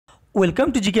Welcome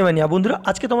to GK mania. বন্ধুরা,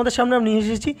 আজকে তোমাদের সামনে আমি নিয়ে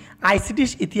এসেছি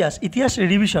আইসিডিস ইতিহাস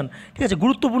রিভিশন। ঠিক আছে,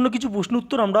 গুরুত্বপূর্ণ কিছু প্রশ্ন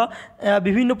উত্তর আমরা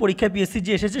বিভিন্ন পরীক্ষায় পিএসসি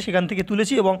যে এসেছে সেখান থেকে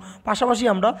তুলেছি, এবং পাশাপাশি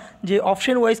আমরা যে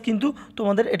অপশন ওয়াইজ কিন্তু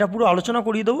তোমাদের এটা পুরো আলোচনা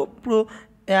করিয়ে দেবো, পুরো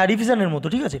রিভিশনের মতো।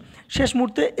 ঠিক আছে, শেষ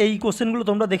মুহূর্তে এই কোশ্চেনগুলো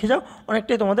তোমরা দেখে যাও,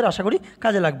 অনেকটাই তোমাদের আশা করি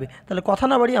কাজে লাগবে। তাহলে কথা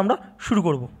না বাড়িয়ে আমরা শুরু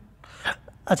করব।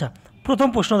 আচ্ছা, প্রথম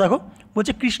প্রশ্ন দেখো,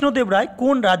 বলছে কৃষ্ণদেব রায়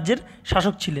কোন রাজ্যের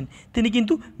শাসক ছিলেন? তিনি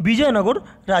কিন্তু বিজয়নগর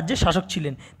রাজ্যের শাসক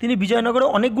ছিলেন। তিনি বিজয়নগরে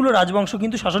অনেকগুলো রাজবংশ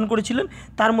কিন্তু শাসন করেছিলেন,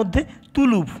 তার মধ্যে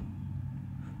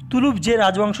তুলুব যে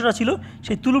রাজবংশটা ছিল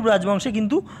সেই তুলুব রাজবংশে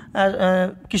কিন্তু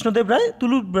কৃষ্ণদেব রায়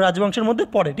তুলুব রাজবংশের মধ্যে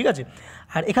পড়ে। ঠিক আছে,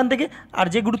 আর এখান থেকে আর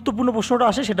যে গুরুত্বপূর্ণ প্রশ্নটা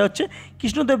আসে সেটা হচ্ছে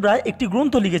কৃষ্ণদেব রায় একটি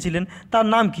গ্রন্থ লিখেছিলেন, তার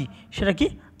নাম কি? সেটা কি?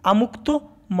 আমুক্ত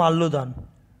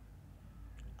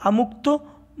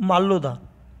মাল্যদান।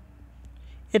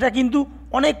 এটা কিন্তু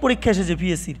অনেক পরীক্ষা এসেছে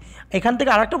পিএসসির। এখান থেকে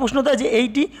আরেকটা প্রশ্ন দেয় যে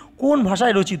এইটি কোন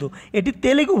ভাষায় রচিত? এটি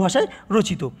তেলেগু ভাষায়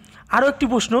রচিত। আরও একটি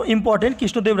প্রশ্ন ইম্পর্টেন্ট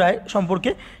কৃষ্ণদেব রায় সম্পর্কে,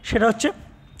 সেটা হচ্ছে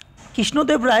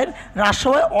কৃষ্ণদেব রায়ের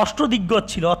রাজসভায় অষ্টদিগ্গজ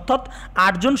ছিল, অর্থাৎ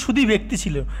 8 জন সুধী ব্যক্তি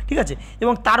ছিল। ঠিক আছে,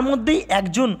 এবং তার মধ্যেই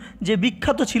একজন যে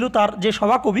বিখ্যাত ছিল, তার যে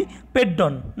সভাকবি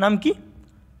পেড্ডন, নাম কি?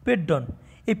 পেড্ডন।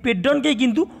 এই পেড্ডনকেই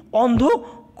কিন্তু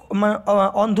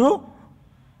অন্ধ্র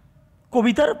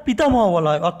কবিতার পিতামহ বলা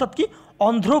হয়, অর্থাৎ কি?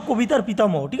 অন্ধ্র কবিতার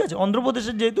পিতামহ। ঠিক আছে,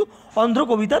 অন্ধ্রপ্রদেশের যেহেতু অন্ধ্র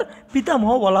কবিতার পিতামহ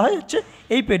বলা হয় হচ্ছে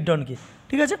এই পেড্ডনকে।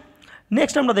 ঠিক আছে,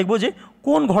 নেক্সট আমরা দেখব যে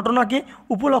কোন ঘটনাকে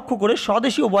উপলক্ষ করে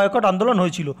স্বদেশী ও বয়কট আন্দোলন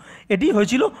হয়েছিল? এটি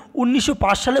হয়েছিল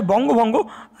 1905 সালে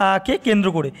বঙ্গভঙ্গকে কেন্দ্র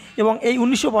করে, এবং এই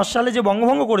 1905 সালে যে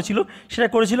বঙ্গভঙ্গ করেছিল সেটা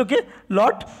করেছিল কে?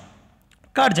 Lord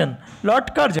Curzon.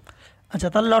 আচ্ছা,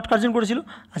 তাহলে লর্ড কার্জন করেছিল।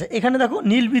 আচ্ছা, এখানে দেখো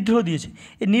নীল বিদ্রোহ দিয়েছে।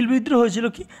 এই নীল বিদ্রোহ হয়েছিল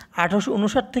কি?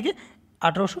 1859 থেকে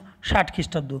 1860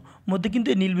 খ্রিস্টাব্দ মধ্যে কিন্তু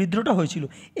এই নীল বিদ্রোহটা হয়েছিল।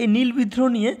 এই নীল বিদ্রোহ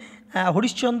নিয়ে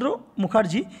হরিশ্চন্দ্র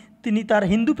মুখার্জি তিনি তার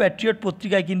হিন্দু প্যাট্রিয়ট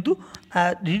পত্রিকায় কিন্তু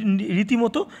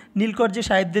রীতিমতো নীলকরজে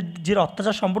সাহেবদের যে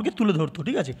অত্যাচার সম্পর্কে তুলে ধরতো।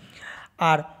 ঠিক আছে,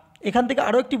 আর এখান থেকে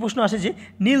আরও একটি প্রশ্ন আসে যে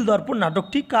নীলদর্পণ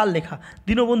নাটকটি কার লেখা?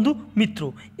 দীনবন্ধু মিত্র।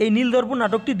 এই নীলদর্পণ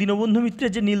নাটকটি দীনবন্ধু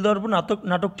মিত্রের যে নীলদর্পণ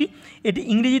নাটকটি এটি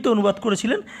ইংরেজিতে অনুবাদ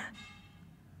করেছিলেন।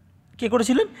 কে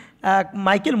করেছিলেন?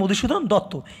 মাইকেল মধুসূদন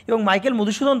দত্ত। এবং মাইকেল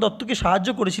মধুসূদন দত্তকে সাহায্য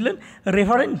করেছিলেন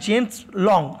রেভারেন্ড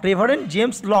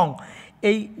জেমস লং।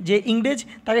 এই যে ইংরেজ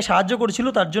তাকে সাহায্য করেছিল,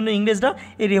 তার জন্য ইংরেজরা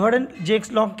এই রেভারেন্ড জেমস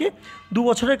লংকে 2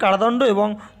 বছরের কারাদণ্ড এবং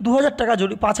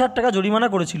 5,000 টাকা জরিমানা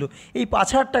করেছিল। এই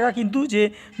 5,000 টাকা কিন্তু যে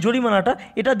জরিমানাটা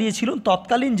এটা দিয়েছিল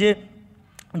তৎকালীন যে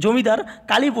জমিদার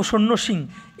কালীপ্রসন্ন সিং,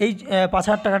 এই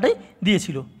 5,000 টাকাটাই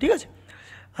দিয়েছিল। ঠিক আছে,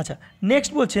 আচ্ছা,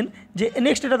 নেক্সট বলছেন যে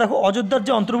এটা দেখো, অযোধ্যার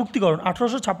যে অন্তর্ভুক্তিকরণ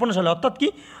 1856 সালে, অর্থাৎ কি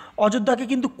অযোধ্যাকে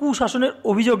কিন্তু কুশাসনের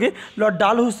অভিযোগে লর্ড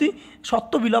ডালহৌসি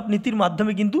সত্যবিলোপ নীতির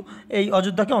মাধ্যমে কিন্তু এই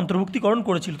অযোধ্যাকে অন্তর্ভুক্তিকরণ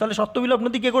করেছিল। তাহলে সত্যবিলোপ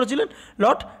নীতি কে করেছিলেন?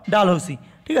 লর্ড ডালহৌসি।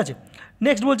 ঠিক আছে,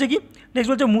 নেক্সট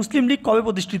বলছে মুসলিম লীগ কবে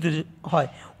প্রতিষ্ঠিত হয়?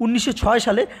 1906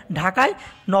 সালে ঢাকায়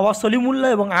নবাব সলিমুল্লাহ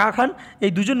এবং আগা খান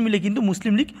এই দুজন মিলে কিন্তু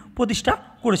মুসলিম লীগ প্রতিষ্ঠা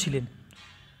করেছিলেন।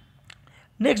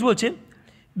 নেক্সট বলছে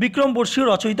বিক্রমবর্ষীয়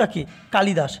রচয়িতা কে?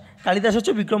 কালিদাস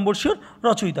হচ্ছে বিক্রমবর্ষীয়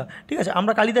রচয়িতা। ঠিক আছে,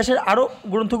 আমরা কালিদাসের আরও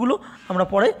গ্রন্থগুলো আমরা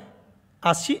পরে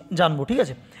আসছি জানবো। ঠিক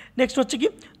আছে, নেক্সট হচ্ছে কি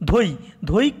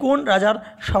ধৈ কোন রাজার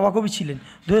সভাকবি ছিলেন?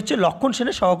 ধৈ হচ্ছে লক্ষণ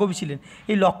সেনের সভাকবি ছিলেন।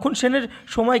 এই লক্ষণ সেনের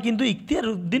সময় কিন্তু ইখতিয়ার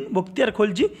উদ্দিন বখতিয়ার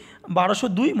খলজি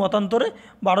 1202 মতান্তরে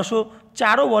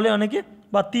 1204ও বলে অনেকে,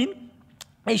 বা 3,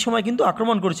 এই সময় কিন্তু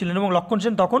আক্রমণ করেছিলেন, এবং লক্ষণ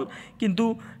সেন তখন কিন্তু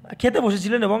খেতে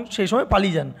বসেছিলেন এবং সেই সময়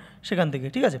পালিয়ে যান সেখান থেকে।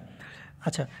 ঠিক আছে,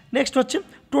 আচ্ছা, নেক্সট হচ্ছে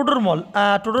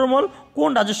টোডরমল কোন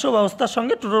রাজস্ব ব্যবস্থার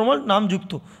সঙ্গে টোডরমল নাম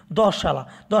যুক্ত?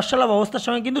 10 ব্যবস্থার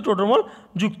সঙ্গে কিন্তু টোডরমল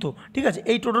যুক্ত। ঠিক আছে,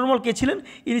 এই টোডরমল কে ছিলেন?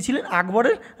 ইনি ছিলেন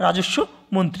আকবরের রাজস্ব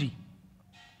মন্ত্রী।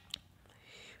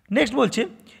 নেক্সট বলছে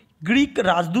গ্রিক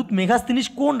রাজদূত মেগাস্থিনিস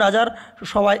কোন রাজার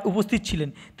সভায় উপস্থিত ছিলেন?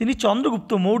 তিনি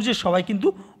চন্দ্রগুপ্ত মৌর্যের সভায় কিন্তু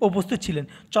উপস্থিত ছিলেন।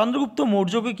 চন্দ্রগুপ্ত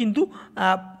মৌর্যকে কিন্তু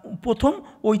প্রথম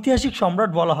ঐতিহাসিক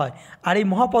সম্রাট বলা হয়। আর এই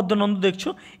মহাপদ্মনন্দ দেখছো,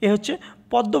 এ হচ্ছে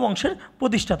পদ্মবংশের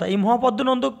প্রতিষ্ঠাতা। এই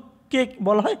মহাপদ্মনন্দকে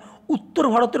বলা হয় উত্তর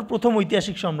ভারতের প্রথম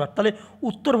ঐতিহাসিক সম্রাট। তাহলে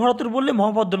উত্তর ভারতের বললে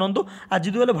মহাপদ্মনন্দ, আর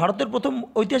যদি বলে ভারতের প্রথম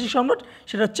ঐতিহাসিক সম্রাট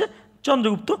সেটা হচ্ছে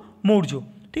চন্দ্রগুপ্ত মৌর্য।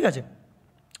 ঠিক আছে,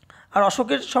 আর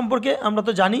অশোকের সম্পর্কে আমরা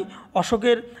তো জানি,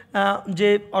 যে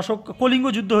অশোক কলিঙ্গ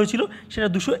যুদ্ধ হয়েছিল সেটা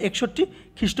 261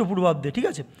 খ্রিস্টপূর্বাব্দে। ঠিক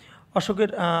আছে, অশোকের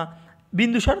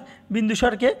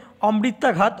বিন্দুসারকে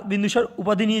অমৃত্যাঘাত বিন্দুসার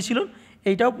উপাধি নিয়েছিলেন,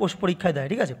 এইটাও পরীক্ষায় দেয়।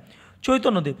 ঠিক আছে,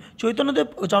 চৈতন্যদেব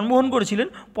জন্মগ্রহণ করেছিলেন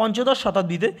 5শ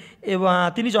শতাব্দীতে, এবং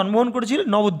তিনি জন্মগ্রহণ করেছিলেন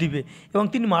নবদ্বীপে, এবং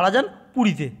তিনি মারা যান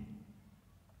পুরীতে।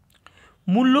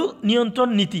 মূল্য নিয়ন্ত্রণ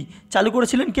নীতি চালু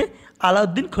করেছিলেন কে?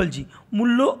 আলাউদ্দিন খলজি।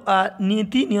 মূল্য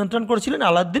নীতি নিয়ন্ত্রণ করেছিলেন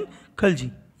আলাউদ্দিন খলজি।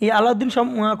 এই আলাউদ্দিন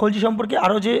খলজি সম্পর্কে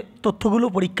আরও যে তথ্যগুলো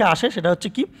পরীক্ষা আসে সেটা হচ্ছে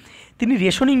কি, তিনি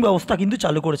রেশনিং ব্যবস্থা কিন্তু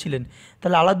চালু করেছিলেন।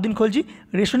 তাহলে আলাউদ্দিন খলজি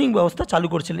রেশনিং ব্যবস্থা চালু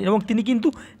করেছিলেন এবং তিনি কিন্তু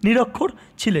নিরক্ষর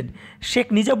ছিলেন। শেখ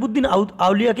নিজামুদ্দিন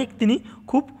আউলিয়াকে তিনি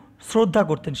খুব শ্রদ্ধা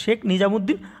করতেন। শেখ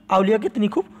নিজামুদ্দিন আউলিয়াকে তিনি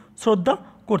খুব শ্রদ্ধা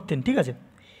করতেন। ঠিক আছে,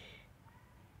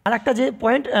 আর একটা যে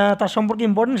পয়েন্ট তার সম্পর্কে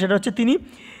ইম্পর্টেন্ট সেটা হচ্ছে তিনি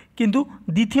কিন্তু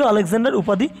দ্বিতীয় আলেকজান্ডার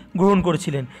উপাধি গ্রহণ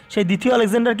করেছিলেন। সেই দ্বিতীয়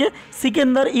আলেকজান্ডারকে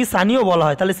সিকেন্দার ই সানিও বলা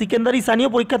হয়। তাহলে সিকেন্দার ই সানিও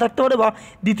পরীক্ষা থাকতে পারে, বা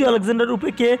দ্বিতীয় আলেকজান্ডার রূপে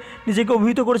কে নিজেকে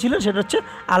অভিহিত করেছিলেন সেটা হচ্ছে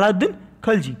আলাউদ্দিন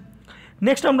খলজি।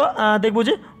 নেক্সট আমরা দেখব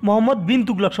যে মোহাম্মদ বিন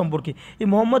তুগলক সম্পর্কে। এই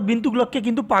মোহাম্মদ বিন তুগলককে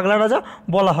কিন্তু পাগলা রাজা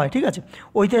বলা হয়। ঠিক আছে,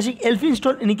 ঐতিহাসিক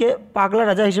এলফিনস্টোন ইনিকে পাগলা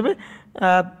রাজা হিসেবে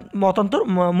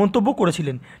মন্তব্য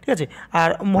করেছিলেন। ঠিক আছে, আর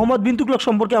মোহাম্মদ বিন তুগলক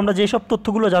সম্পর্কে আমরা যেসব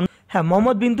তথ্যগুলো জানি, হ্যাঁ,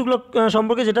 মোহাম্মদ বিন তুগলক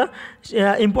সম্পর্কে যেটা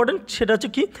ইম্পর্টেন্ট সেটা হচ্ছে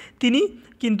কি, তিনি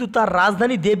কিন্তু তার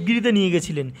রাজধানী দেবগিরিতে নিয়ে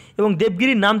গেছিলেন এবং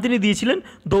দেবগিরির নাম তিনি দিয়েছিলেন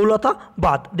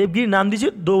দৌলতাবাদ। দেবগিরির নাম দিয়েছে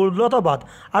দৌলতাবাদ।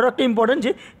 আরও একটা ইম্পর্টেন্ট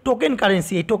যে টোকেন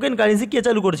কারেন্সি, এই টোকেন কারেন্সি কে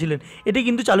চালু করেছিলেন? এটি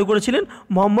কিন্তু চালু করেছিলেন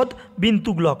মোহাম্মদ বিন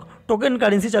তুগলক। টোকেন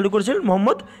কারেন্সি চালু করেছিলেন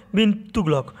মোহাম্মদ বিন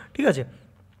তুগলক। ঠিক আছে,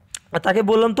 আর তাকে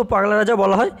বললাম তো পাগলা রাজা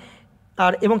বলা হয়।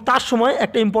 আর এবং তার সময়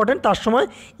একটা ইম্পর্টেন্ট, তার সময়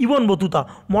ইবন বতুতা,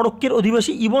 মরক্কোর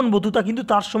অধিবাসী ইবন বতুতা কিন্তু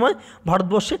তার সময়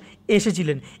ভারতবর্ষে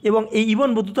এসেছিলেন এবং এই ইবন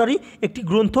বতুতারই একটি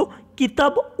গ্রন্থ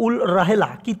কিতাব উল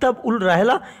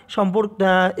রাহেলা সম্পর্কে,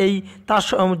 এই তার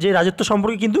যে রাজত্ব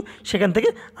সম্পর্কে কিন্তু সেখান থেকে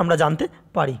আমরা জানতে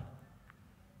পারি।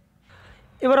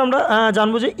 এবার আমরা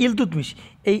জানবো যে ইলতুৎমিশ।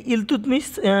 এই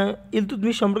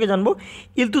ইলতুৎমিশ সম্পর্কে জানবো।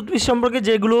 ইলতুৎমিশ সম্পর্কে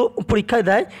যেগুলো পরীক্ষায়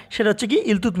দেয় সেটা হচ্ছে কি,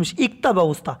 ইলতুৎমিশ ইকতা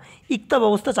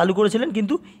ব্যবস্থা চালু করেছিলেন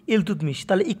কিন্তু ইলতুৎমিশ।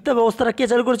 তাহলে ইকতা ব্যবস্থাটা কে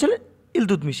চালু করেছিলেন?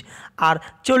 ইলতুৎমিশ। আর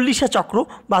 40 চক্র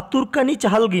বা তুর্কানি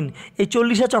চাহালগিন, এই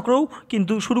 40 চক্রও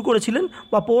কিন্তু শুরু করেছিলেন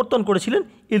বা প্রবর্তন করেছিলেন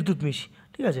ইলতুৎমিশ।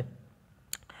 ঠিক আছে,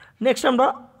 নেক্সট আমরা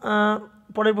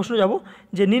পরের প্রশ্ন যাব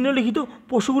যে নিম্নলিখিত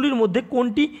পশুগুলির মধ্যে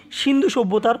কোনটি সিন্ধু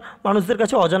সভ্যতার মানুষদের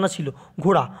কাছে অজানা ছিল?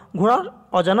 ঘোড়ার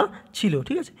অজানা ছিল।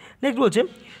 ঠিক আছে, নেক্সট বলছে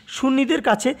সুন্নিদের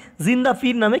কাছে জিন্দা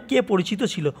পীর নামে কে পরিচিত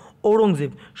ছিল?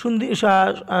 ঔরঙ্গজেব।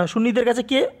 সুন্নিদের কাছে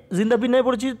কে জিন্দা পীর নামে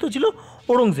পরিচিত ছিল?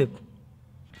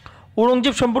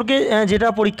 ঔরঙ্গজেব সম্পর্কে যেটা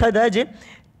পরীক্ষায় দেয় যে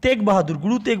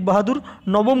গুরু তেগ বাহাদুর,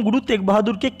 নবম গুরু তেগ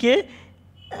বাহাদুরকে কে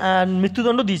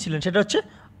মৃত্যুদণ্ড দিয়েছিলেন? সেটা হচ্ছে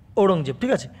ঔরঙ্গজেব।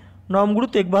 ঠিক আছে, নবম গুরু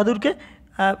তেগ বাহাদুরকে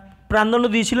প্রাণদণ্ড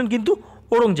দিয়েছিলেন কিন্তু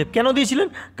ঔরঙ্গজেব। কেন দিয়েছিলেন?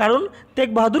 কারণ তেগ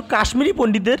বাহাদুর কাশ্মীরি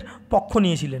পণ্ডিতদের পক্ষ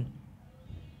নিয়েছিলেন।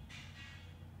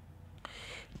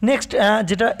 নেক্সট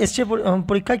যেটা এসছে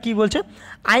পরীক্ষায় কী বলছে,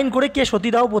 আইন করে কে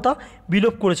সতীদাহ প্রথা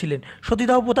বিলোপ করেছিলেন?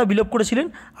 সতীদাহ প্রথা বিলোপ করেছিলেন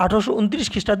 1829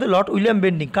 খ্রিস্টাব্দে লর্ড উইলিয়াম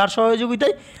বেন্টিং। কার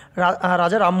সহযোগিতায়?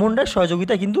 রাজা রামমোহন রায়ের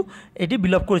সহযোগিতায় কিন্তু এটি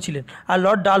বিলোপ করেছিলেন। আর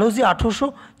লর্ড ডালহৌসি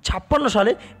 1856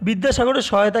 সালে বিদ্যাসাগরের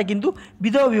সহায়তায় কিন্তু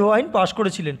বিধবা বিবাহ আইন পাশ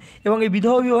করেছিলেন এবং এই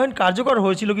বিধবা বিবাহ আইন কার্যকর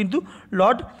হয়েছিল কিন্তু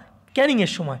লর্ড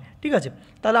ক্যানিংয়ের সময়। ঠিক আছে,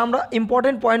 তাহলে আমরা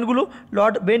ইম্পর্টেন্ট পয়েন্টগুলো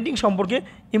লর্ড বেন্টিং সম্পর্কে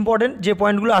ইম্পর্টেন্ট যে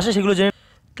পয়েন্টগুলো আসে সেগুলো জেনে।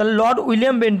 তাহলে লর্ড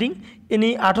উইলিয়াম বেন্টিং ইনি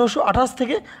 1828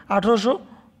 থেকে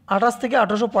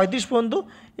 1835 পর্যন্ত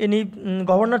ইনি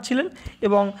গভর্নর ছিলেন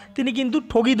এবং তিনি কিন্তু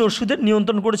ঠগী দস্যুদের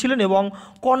নিয়ন্ত্রণ করেছিলেন এবং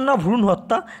কন্যা ভ্রূণ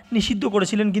হত্যা নিষিদ্ধ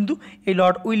করেছিলেন কিন্তু এই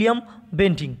লর্ড উইলিয়াম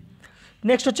বেন্টিং।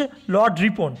 নেক্সট হচ্ছে লর্ড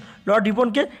রিপন। লর্ড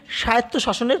রিপনকে স্বায়ত্ত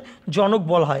শাসনের জনক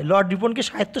বলা হয়। লর্ড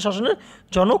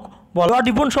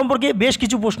রিপন সম্পর্কে বেশ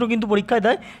কিছু প্রশ্ন কিন্তু পরীক্ষায়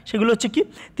দেয়। সেগুলো হচ্ছে কি,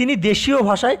 তিনি দেশীয়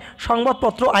ভাষায়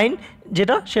সংবাদপত্র আইন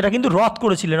সেটা কিন্তু রদ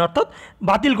করেছিলেন, অর্থাৎ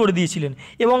বাতিল করে দিয়েছিলেন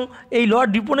এবং এই লর্ড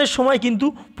রিপনের সময় কিন্তু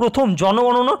প্রথম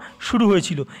জনগণনা শুরু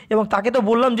হয়েছিল এবং তাকে তো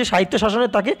বললাম যে সাহিত্য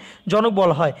শাসনের তাকে জনক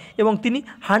বলা হয় এবং তিনি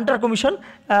হান্টার কমিশন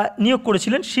নিয়োগ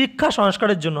করেছিলেন শিক্ষা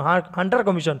সংস্কারের জন্য, হান্টার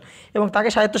কমিশন, এবং তাকে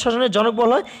সাহিত্য শাসনের জনক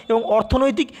বলা হয় এবং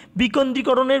অর্থনৈতিক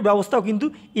বিকেন্দ্রীকরণের ব্যবস্থাও কিন্তু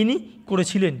ইনি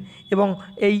করেছিলেন এবং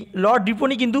এই লর্ড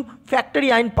রিপনই কিন্তু ফ্যাক্টরি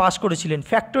আইন পাস করেছিলেন,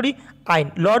 ফ্যাক্টরি আইন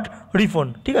লর্ড রিপন।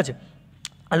 ঠিক আছে,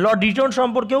 আর লর্ড রিপন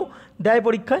সম্পর্কেও দেয়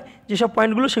পরীক্ষায় যেসব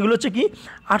পয়েন্টগুলো, সেগুলো হচ্ছে কি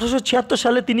 1876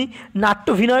 সালে তিনি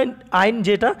নাট্যভিনয় আইন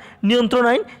যেটা নিয়ন্ত্রণ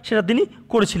আইন সেটা তিনি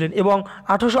করেছিলেন এবং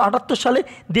 1878 সালে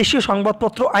দেশীয়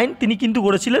সংবাদপত্র আইন তিনি কিন্তু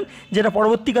করেছিলেন, যেটা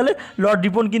পরবর্তীকালে লর্ড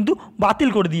রিপন কিন্তু বাতিল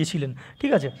করে দিয়েছিলেন।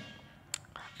 ঠিক আছে,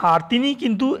 আর তিনি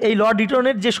কিন্তু এই লর্ড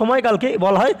রিপনের যে সময়কালকে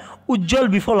বলা হয় উজ্জ্বল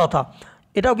বিফলতা,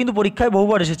 এটাও কিন্তু পরীক্ষায়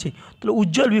বহুবার এসেছে। তাহলে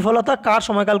উজ্জ্বল বিফলতা কার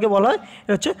সময়কালকে বলা হয়?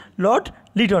 এটা হচ্ছে লর্ড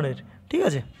রিপনের। ঠিক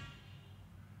আছে,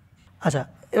 আচ্ছা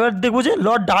এবার দেখবো যে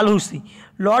লর্ড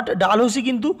ডালহৌসি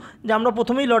কিন্তু যে আমরা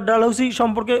প্রথমেই লর্ড ডালহৌসি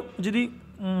সম্পর্কে যদি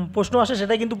প্রশ্ন আসে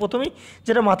সেটাই কিন্তু প্রথমেই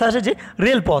যেটা মাথায় আসে যে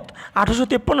রেলপথ।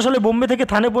 1853 সালে বোম্বে থেকে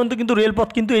থানে পর্যন্ত কিন্তু রেলপথ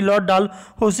কিন্তু এই লর্ড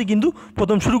ডালহৌসি কিন্তু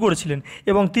প্রথম শুরু করেছিলেন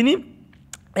এবং তিনি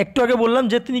একটু আগে বললাম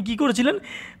যে তিনি কী করেছিলেন,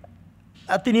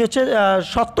 তিনি হচ্ছে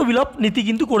সত্যবিলোপ নীতি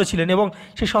কিন্তু করেছিলেন এবং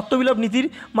সেই সত্যবিলোপ নীতির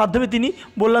মাধ্যমে তিনি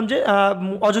বললাম যে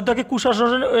অযোধ্যাকে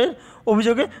কুশাসনের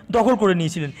অভিযোগে দখল করে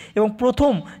নিয়েছিলেন এবং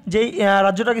প্রথম যেই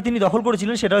রাজ্যটাকে তিনি দখল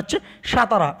করেছিলেন সেটা হচ্ছে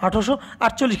সাতারা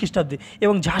 1848 খ্রিস্টাব্দে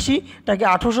এবং ঝাঁসিটাকে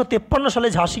 1853 সালে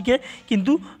ঝাঁসিকে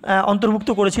কিন্তু অন্তর্ভুক্ত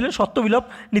করেছিলেন সত্যবিলোপ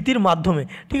নীতির মাধ্যমে,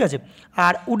 ঠিক আছে।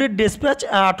 আর উডের ডেসপ্যাচ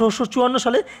 1854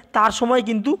 সালে, তার সময়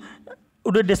কিন্তু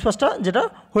উডের ডেসপ্যাচটা যেটা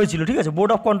হয়েছিল, ঠিক আছে।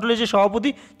 বোর্ড অফ কন্ট্রোলের যে সভাপতি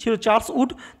ছিল চার্লস উড,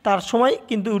 তার সময়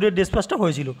কিন্তু উডের ডেসপ্যাচটা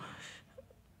হয়েছিল।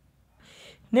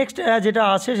 নেক্সট যেটা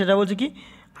আছে সেটা বলছে কি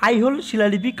আইহোল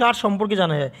শিলালিপি কার সম্পর্কে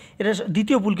জানা যায়, এটা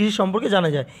দ্বিতীয় পুলকেশীর সম্পর্কে জানা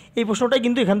যায়, এই প্রশ্নটাই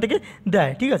কিন্তু এখান থেকে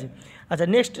দেয়, ঠিক আছে। আচ্ছা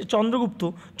নেক্সট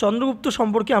চন্দ্রগুপ্ত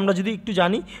সম্পর্কে আমরা যদি একটু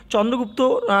জানি, চন্দ্রগুপ্ত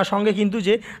সঙ্গে কিন্তু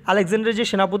যে আলেকজান্ডারের যে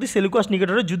সেনাপতি সেলুকাস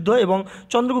নিকেটরের যুদ্ধ এবং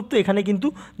চন্দ্রগুপ্ত এখানে কিন্তু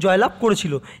জয়লাভ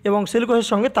করেছিল এবং সেলুকাসের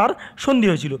সঙ্গে তার সন্ধি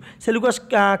হয়েছিল।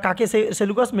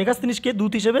 সেলুকাস মেগাস্তিনিসকে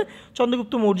দূত হিসেবে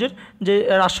চন্দ্রগুপ্ত মৌর্যের যে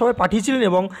রাজসভায় পাঠিয়েছিলেন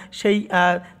এবং সেই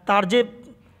তার যে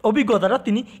অভিজ্ঞতাটা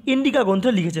তিনি ইন্ডিকা গ্রন্থে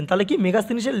লিখেছেন। তাহলে কি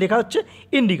মেগাস্তিনিসের লেখা হচ্ছে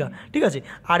ইন্ডিকা, ঠিক আছে।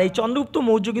 আর এই চন্দ্রগুপ্ত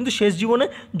মৌর্য কিন্তু শেষ জীবনে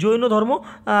জৈন ধর্ম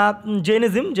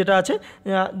জৈনিজম যেটা আছে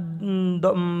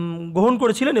গ্রহণ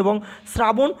করেছিলেন এবং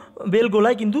শ্রাবণ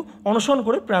বেলগোলায় কিন্তু অনশন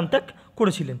করে প্রাণত্যাগ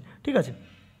করেছিলেন, ঠিক আছে।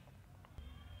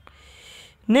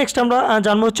 নেক্সট আমরা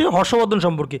জানবো হচ্ছে হর্ষবর্ধন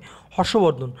সম্পর্কে।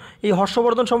 এই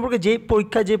হর্ষবর্ধন সম্পর্কে যে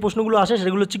পরীক্ষায় যে প্রশ্নগুলো আসে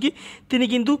সেগুলো হচ্ছে কি তিনি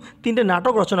কিন্তু 3টে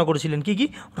নাটক রচনা করেছিলেন, কি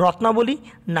রত্নাবলী,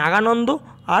 নাগানন্দ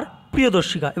আর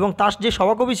প্রিয়দর্শিকা, এবং তার যে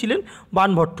সভাকবি ছিলেন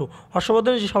বাণভট্ট।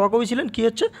 হর্ষবর্ধনের যে সভাকবি ছিলেন কি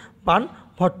হচ্ছে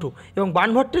বাণভট্ট, এবং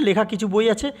বাণভট্টের লেখা কিছু বই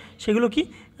আছে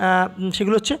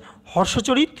সেগুলো হচ্ছে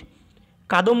হর্ষচরিত,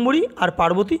 কাদম্বরী আর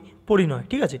পার্বতী পরিণয়,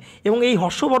 ঠিক আছে। এবং এই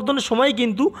হর্ষবর্ধনের সময়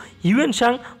কিন্তু হিউয়েন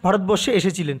সাং ভারতবর্ষে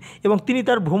এসেছিলেন এবং তিনি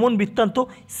তার ভ্রমণ বৃত্তান্ত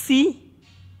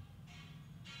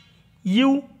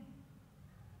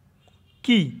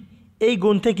কি এই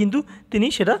গ্রন্থে কিন্তু তিনি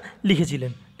সেটা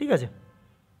লিখেছিলেন, ঠিক আছে।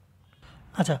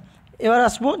 আচ্ছা এবার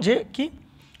আসবো যে কি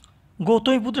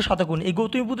গৌতমীপুত্র সাতকর্ণী। এই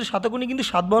গৌতমীপুত্র সাতকর্ণী কিন্তু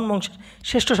সাতবাহন বংশের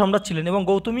শ্রেষ্ঠ সম্রাট ছিলেন এবং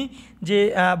গৌতমী যে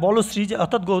বলশ্রী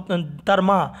অর্থাৎ তার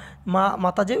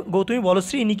মাতা যে গৌতমী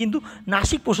বলশ্রী, ইনি কিন্তু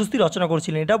নাসিক প্রশস্তি রচনা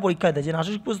করেছিলেন। এটা পরীক্ষায় দেয় যে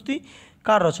নাসিক প্রশস্তি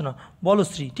কার রচনা,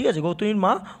 বলশ্রী, ঠিক আছে, গৌতমীর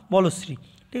মা বলশ্রী,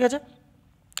 ঠিক আছে।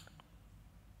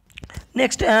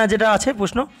 নেক্সট যেটা আছে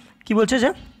প্রশ্ন কি বলছে যে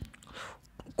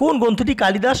কোন গ্রন্থটি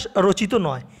কালিদাস রচিত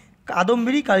নয়,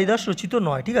 কাদম্বরী কালিদাস রচিত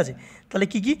নয়, ঠিক আছে। তাহলে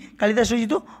কি কালিদাস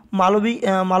রচিত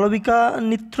মালবিকা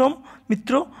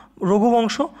মিত্র,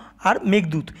 রঘুবংশ আর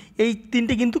মেঘদূত, এই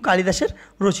 3টে কিন্তু কালিদাসের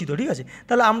রচিত, ঠিক আছে।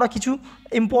 তাহলে আমরা কিছু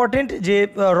ইম্পর্টেন্ট যে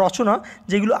রচনা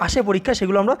যেগুলো আসে পরীক্ষা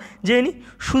সেগুলো আমরা জেনে নিই।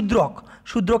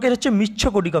 শূদ্রকের হচ্ছে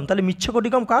মিচ্ছকটিকম, তাহলে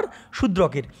মিচ্ছকটিকম কার,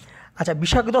 শূদ্রকের। আচ্ছা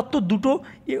বিশাখ দত্ত দুটো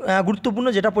গুরুত্বপূর্ণ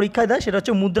যেটা পরীক্ষায় দেয় সেটা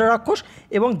হচ্ছে মুদ্রা রাক্ষস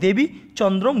এবং দেবী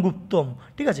চন্দ্রম গুপ্তম,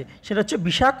 ঠিক আছে, সেটা হচ্ছে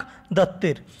বিশাখ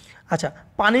দত্তের। আচ্ছা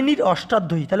পাণিনির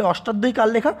অষ্টাধ্যায়ী, তাহলে অষ্টাধ্যায়ী কার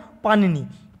লেখা, পাণিনি।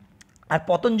 আর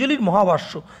পতঞ্জলির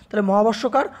মহাভাষ্য, তাহলে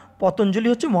মহাভাষ্যকার পতঞ্জলি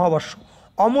হচ্ছে মহাভাষ্য।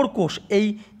 অমর কোষ এই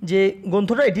যে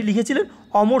গ্রন্থটা এটি লিখেছিলেন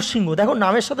অমর সিংহ, দেখো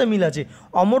নামের সাথে মিল আছে,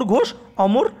 অমর ঘোষ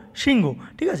অমর সিংহ,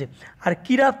 ঠিক আছে। আর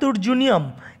কিরাতুর্জুনিয়াম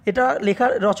এটা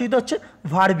লেখার রচয়িতা হচ্ছে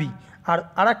ভার্বি।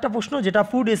 আর একটা প্রশ্ন যেটা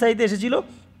ফুড এসআইতে এসেছিল,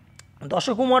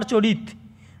 দশকুমার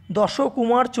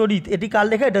চরিত এটি কার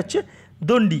লেখা, এটা হচ্ছে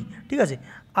দণ্ডী, ঠিক আছে।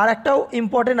 আর একটাও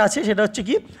ইম্পর্টেন্ট আছে সেটা হচ্ছে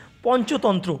কি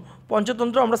পঞ্চতন্ত্র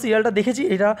আমরা সিরিয়ালটা দেখেছি,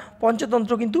 এটা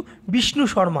পঞ্চতন্ত্র কিন্তু বিষ্ণু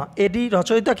শর্মা, এটি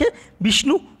রচয়িতাকে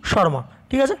বিষ্ণু শর্মা,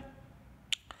 ঠিক আছে।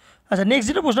 আচ্ছা নেক্সট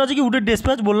যেটা প্রশ্ন আছে কি উডের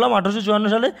ডেসপ্যাচ, বললাম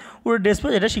 1854 সালে উডের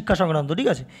ডেসপ্যাচ, এটা শিক্ষা সংক্রান্ত, ঠিক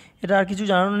আছে, এটা আর কিছু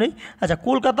জানানো নেই। আচ্ছা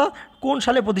কলকাতা কোন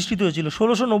সালে প্রতিষ্ঠিত হয়েছিল,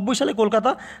 1690 সালে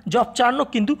কলকাতা জব চার্নক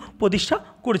কিন্তু প্রতিষ্ঠা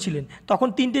করেছিলেন। তখন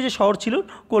 3টে যে শহর ছিল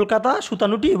কলকাতা,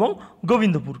 সুতানুটি এবং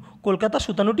গোবিন্দপুর,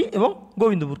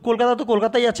 কলকাতা তো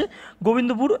কলকাতায় আছে,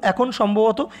 গোবিন্দপুর এখন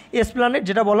সম্ভবত এসপ্ল্যানেড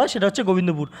যেটা বলা হয় সেটা হচ্ছে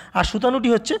গোবিন্দপুর, আর সুতানুটি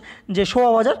হচ্ছে যে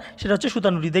শোভাবাজার সেটা হচ্ছে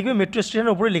সুতানুটি, দেখবে মেট্রো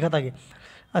স্টেশনের উপরে লেখা থাকে।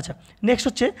 আচ্ছা নেক্সট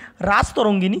হচ্ছে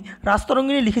রাজতরঙ্গিনী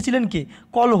লিখেছিলেন কে,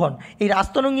 কলহন। এই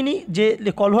রাজতরঙ্গিনী যে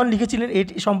কলহন লিখেছিলেন এই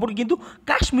সম্পর্কে কিন্তু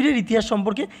কাশ্মীরের ইতিহাস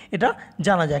সম্পর্কে এটা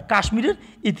জানা যায়, কাশ্মীরের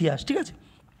ইতিহাস, ঠিক আছে।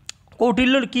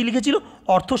 কৌটিল্য কী লিখেছিল,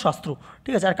 অর্থশাস্ত্র,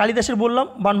 ঠিক আছে। আর কালিদাসের বললাম,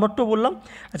 বাণভট্ট বললাম।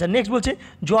 আচ্ছা নেক্সট বলছে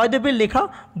জয়দেবের লেখা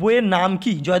বইয়ের নাম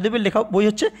কি, জয়দেবের লেখা বই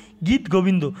হচ্ছে গীত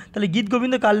গোবিন্দ, তাহলে গীত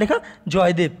গোবিন্দ কার লেখা,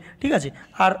 জয়দেব, ঠিক আছে।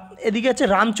 আর এদিকে আছে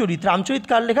রামচরিত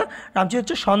কার লেখা, রামচরিত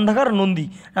হচ্ছে সন্ধ্যাকার নন্দী,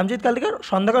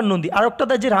 আর একটা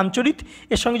দেয় যে রামচরিত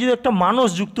এর সঙ্গে যদি একটা মানস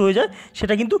যুক্ত হয়ে যায়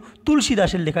সেটা কিন্তু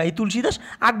তুলসীদাসের লেখা, এই তুলসীদাস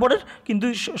আকবরের কিন্তু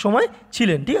সময়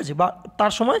ছিলেন, ঠিক আছে, বা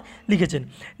তার সময় লিখেছেন।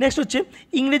 নেক্সট হচ্ছে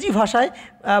ইংরেজি ভাষায়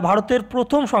ভারতের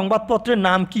প্রথম সংবাদপত্রের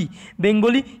নাম কি,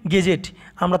 বেঙ্গলি গেজেট।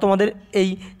 আমরা তোমাদের এই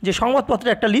যে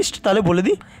সংবাদপত্রের একটা লিস্ট তাহলে বলে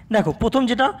দিই। দেখো প্রথম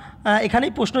যেটা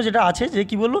এখানেই প্রশ্ন যেটা আছে যে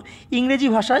কি বললো, ইংরেজি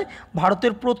ভাষায়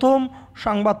ভারতের প্রথম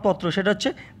সংবাদপত্র সেটা হচ্ছে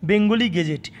বেঙ্গলি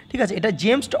গেজেট। ঠিক আছে, এটা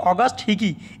জেমস অগাস্ট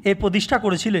হিকি এর প্রতিষ্ঠা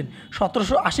করেছিলেন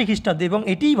 1780 খ্রিস্টাব্দে এবং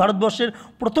এটিই ভারতবর্ষের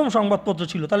প্রথম সংবাদপত্র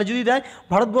ছিল। তাহলে যদি দেয়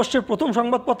ভারতবর্ষের প্রথম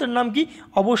সংবাদপত্রের নাম কি,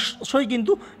 অবশ্যই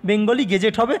কিন্তু বেঙ্গলি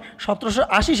গেজেট হবে।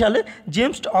 1780 সালে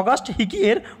জেমস অগাস্ট হিকি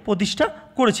এর প্রতিষ্ঠা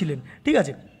করেছিলেন। ঠিক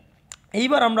আছে,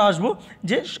 এইবার আমরা আসবো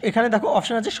যে এখানে দেখো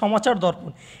অপশান আছে সমাচার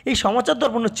দর্পণ। এই সমাচার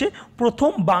দর্পণ হচ্ছে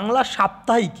প্রথম বাংলা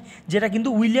সাপ্তাহিক, যেটা কিন্তু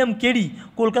উইলিয়াম কেরি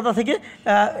কলকাতা থেকে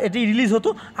এটি রিলিজ হতো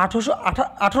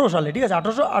 1818 সালে। ঠিক আছে,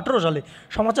 1818 সালে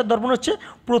সমাচার দর্পণ হচ্ছে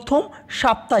প্রথম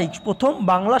সাপ্তাহিক, প্রথম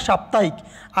বাংলা সাপ্তাহিক।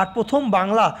 আর প্রথম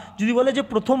বাংলা যদি বলে যে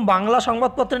প্রথম বাংলা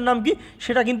সংবাদপত্রের নাম কি,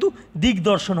 সেটা কিন্তু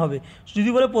দিগদর্শন হবে। যদি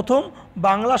বলে প্রথম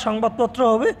বাংলা সংবাদপত্র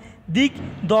হবে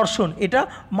দিগদর্শন, এটা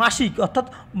মাসিক অর্থাৎ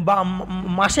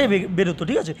মাসে বেরোতো।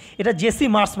 ঠিক আছে, এটা জেসি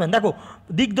মার্সম্যান। দেখো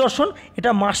দিগদর্শন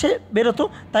এটা মাসে বেরোতো,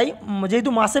 তাই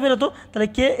যেহেতু মাসে বেরোতো তাহলে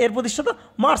কে এর প্রতিষ্ঠাতা,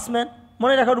 মার্সম্যান।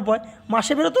 মনে রাখার উপায়,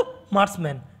 মাসে বেরোতো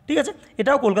মার্সম্যান। ঠিক আছে,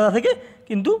 এটাও কলকাতা থেকে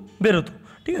কিন্তু বেরোতো।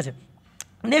 ঠিক আছে,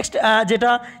 নেক্সট যেটা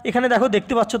এখানে দেখো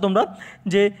দেখতে পাচ্ছ তোমরা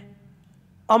যে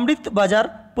অমৃত বাজার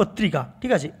পত্রিকা।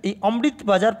 ঠিক আছে, এই অমৃত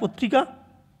বাজার পত্রিকা,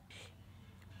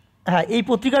 হ্যাঁ এই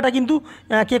পত্রিকাটা কিন্তু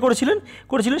কে করেছিলেন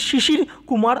শিশির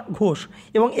কুমার ঘোষ।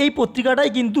 এবং এই পত্রিকাটাই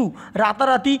কিন্তু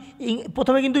রাতারাতি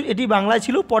প্রথমে কিন্তু এটি বাংলায়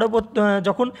ছিল, পরে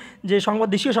যখন যে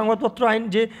দেশীয় সংবাদপত্র আইন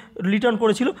যে রিটার্ন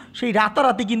করেছিল সেই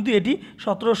রাতারাতি কিন্তু এটি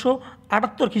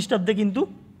 1778 খ্রিস্টাব্দে কিন্তু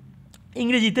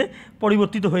ইংরেজিতে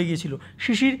পরিবর্তিত হয়ে গিয়েছিল,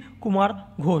 শিশির কুমার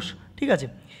ঘোষ। ঠিক আছে,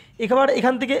 এবার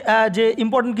এখান থেকে যে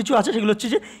ইম্পর্টেন্ট কিছু আছে সেগুলো হচ্ছে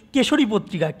যে কেশরী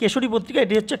পত্রিকা। কেশরী পত্রিকা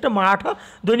এটি হচ্ছে একটা মারাঠা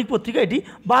দৈনিক পত্রিকা, এটি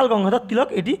বাল গঙ্গাধর তিলক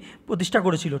এটি প্রতিষ্ঠা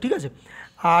করেছিল। ঠিক আছে,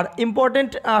 আর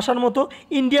ইম্পর্টেন্ট আসার মতো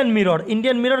ইন্ডিয়ান মিরর।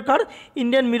 ইন্ডিয়ান মিরর কার,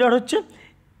 ইন্ডিয়ান মিরর হচ্ছে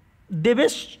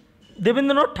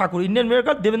দেবেন্দ্রনাথ ঠাকুর। ইন্ডিয়ান মিরর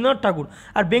কার, দেবেন্দ্রনাথ ঠাকুর।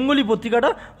 আর বেঙ্গলি পত্রিকাটা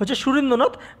হচ্ছে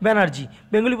সুরেন্দ্রনাথ ব্যানার্জি।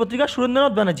 বেঙ্গলি পত্রিকা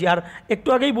সুরেন্দ্রনাথ ব্যানার্জি। আর একটু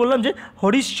আগেই বললাম যে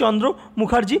হরিশচন্দ্র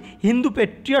মুখার্জি হিন্দু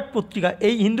পেট্রিয়ট পত্রিকা।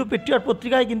 এই হিন্দু পেট্রিয়ট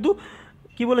পত্রিকায় কিন্তু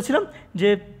কি বলেছিলাম যে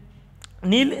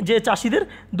নীল যে চাষিদের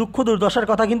দুঃখ দুর্দশার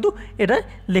কথা কিন্তু এটা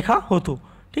লেখা হতো।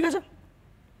 ঠিক আছে,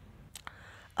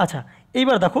 আচ্ছা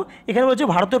এইবার দেখো এখানে বলছে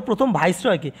ভারতের প্রথম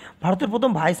ভাইসরয়কে। ভারতের প্রথম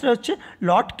ভাইসরয় হচ্ছে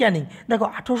লর্ড ক্যানিং। দেখো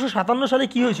 1857 সালে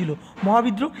কী হয়েছিল,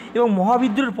 মহাবিদ্রোহ। এবং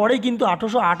মহাবিদ্রোহের পরেই কিন্তু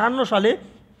 1858 সালে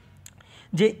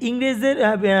যে ইংরেজদের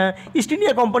ইস্ট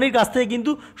ইন্ডিয়া কোম্পানির কাছ থেকে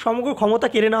কিন্তু সমগ্র ক্ষমতা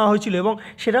কেড়ে নেওয়া হয়েছিল এবং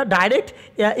সেটা ডাইরেক্ট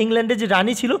ইংল্যান্ডের যে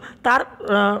রানী ছিল তার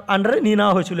আন্ডারে নিয়ে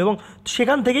নেওয়া হয়েছিল। এবং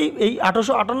সেখান থেকেই এই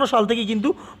 1858 সাল থেকেই কিন্তু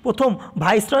প্রথম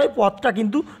ভাইসরয় পদটা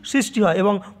কিন্তু সৃষ্টি হয়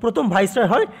এবং প্রথম ভাইসরয়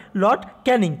হয় লর্ড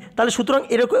ক্যানিং। তাহলে সুতরাং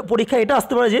এরকম পরীক্ষা এটা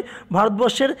আসতে পারে যে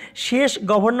ভারতবর্ষের শেষ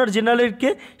গভর্নর জেনারেলকে,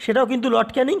 সেটাও কিন্তু লর্ড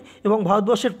ক্যানিং, এবং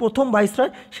ভারতবর্ষের প্রথম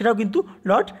ভাইসরয় সেটাও কিন্তু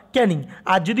লর্ড ক্যানিং।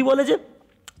 আর যদি বলে যে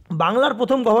বাংলার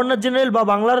প্রথম গভর্নর জেনারেল বা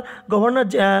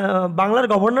বাংলার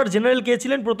গভর্নর জেনারেল কে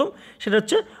ছিলেন প্রথম, সেটা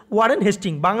হচ্ছে ওয়ারেন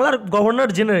হেস্টিং। বাংলার গভর্নর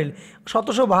জেনারেল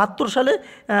 1772 সালে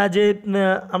যে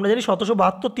আমরা জানি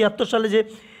 1772-73 সালে যে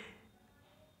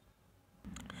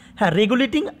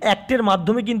রেগুলেটিং অ্যাক্টের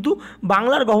মাধ্যমে কিন্তু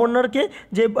বাংলার গভর্নরকে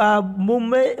যে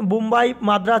মুম্বাই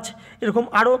মাদ্রাজ এরকম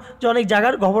আরও যে অনেক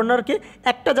জায়গার গভর্নরকে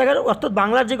একটা জায়গার অর্থাৎ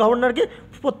বাংলার যে গভর্নরকে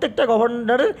প্রত্যেকটা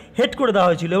গভর্নরের হেড করে দেওয়া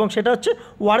হয়েছিল এবং সেটা হচ্ছে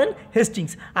ওয়ারেন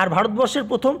হেস্টিংস। আর ভারতবর্ষের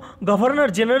প্রথম গভর্নর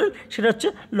জেনারেল সেটা হচ্ছে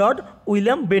লর্ড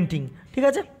উইলিয়াম বেন্টিং। ঠিক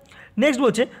আছে, নেক্সট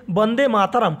বলছে বন্দে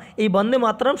মাতারাম। এই বন্দে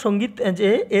মাতারাম সঙ্গীত যে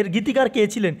এর গীতিকার কে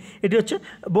ছিলেন, এটি হচ্ছে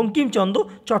বঙ্কিমচন্দ্র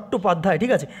চট্টোপাধ্যায়।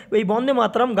 ঠিক আছে, এই বন্দে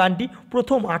মাতারাম গানটি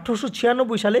প্রথম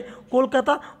 1896 সালে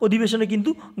কলকাতা অধিবেশনে কিন্তু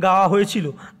গাওয়া হয়েছিল।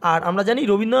 আর আমরা জানি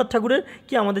রবীন্দ্রনাথ ঠাকুরের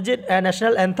কি আমাদের যে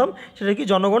ন্যাশনাল অ্যান্থম সেটা কি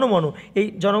জনগণ মন। এই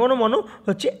জনগণ মন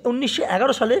হচ্ছে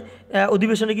 1911 সালে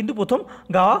অধিবেশনে কিন্তু প্রথম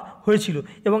গাওয়া হয়েছিল।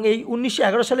 এবং এই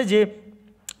 1911 সালে যে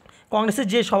কংগ্রেসের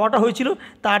যে সভাটা হয়েছিল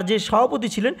তার যে সভাপতি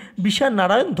ছিলেন বিশাল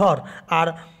নারায়ণ ধর। আর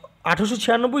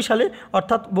 1896 সালে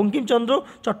অর্থাৎ বঙ্কিমচন্দ্র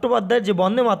চট্টোপাধ্যায়ের যে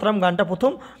বন্দে মাতরম গানটা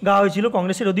প্রথম গাওয়া হয়েছিল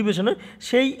কংগ্রেসের অধিবেশনে,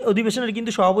 সেই অধিবেশনের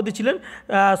কিন্তু সভাপতি ছিলেন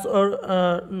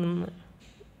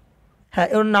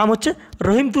ওর নাম হচ্ছে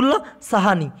রহিমতুল্লাহ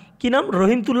সাহানি। কী নাম,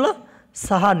 রহিমতুল্লাহ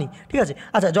সাহানি। ঠিক আছে,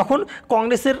 আচ্ছা যখন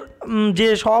কংগ্রেসের যে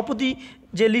সভাপতি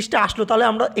যে লিস্টে আসলো তাহলে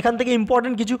আমরা এখান থেকে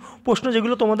ইম্পর্টেন্ট কিছু প্রশ্ন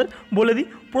যেগুলো তোমাদের বলে দিই।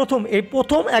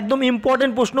 প্রথম একদম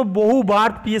ইম্পর্টেন্ট প্রশ্ন, বহুবার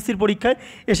পিএসসির পরীক্ষায়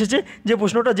এসেছে যে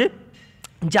প্রশ্নটা, যে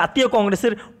জাতীয়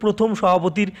কংগ্রেসের প্রথম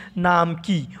সভাপতির নাম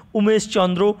কি,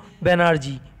 উমেশচন্দ্র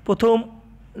ব্যানার্জি। প্রথম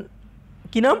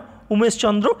কী নাম,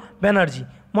 উমেশচন্দ্র ব্যানার্জি,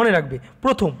 মনে রাখবে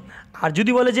প্রথম। আর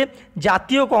যদি বলে যে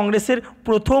জাতীয় কংগ্রেসের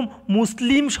প্রথম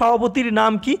মুসলিম সভাপতির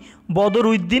নাম কি,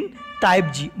 বদরউদ্দিন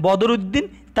তায়েবজি। বদরউদ্দিন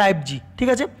তায়েবজি। ঠিক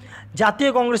আছে, জাতীয়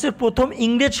কংগ্রেসের প্রথম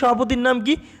ইংরেজ সভাপতির নাম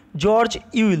কি? জর্জ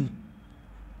ইউল।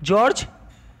 জর্জ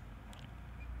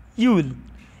ইউল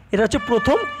এটা হচ্ছে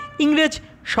প্রথম ইংরেজ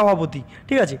সভাপতি,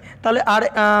 ঠিক আছে। তাহলে আর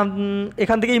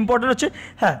এখান থেকে ইম্পর্টেন্ট হচ্ছে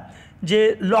হ্যাঁ যে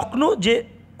লখনৌ যে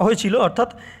হয়েছিল, অর্থাৎ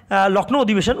লখনৌ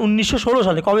অধিবেশন 1916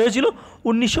 সালে। কবে হয়েছিল?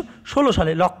 1916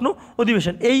 সালে লখনৌ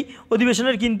অধিবেশন। এই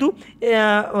অধিবেশনের কিন্তু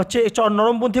হচ্ছে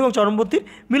নরমপন্থী এবং চরমপন্থীর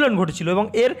মিলন ঘটেছিল এবং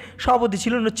এর সভাপতি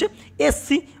ছিলেন হচ্ছে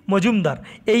এস.সি. মজুমদার।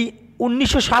 এই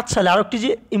 1907 সালে আরও একটি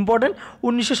যে ইম্পর্ট্যান্ট,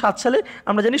 1907 সালে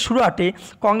আমরা জানি সুরাটে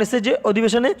কংগ্রেসের যে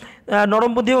অধিবেশনে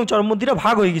নরমপন্থী এবং চরমপন্থীরা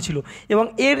ভাগ হয়ে গিয়েছিল এবং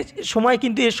এর সময়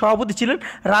কিন্তু এর সভাপতি ছিলেন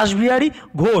রাসবিহারী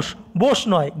ঘোষ। বোস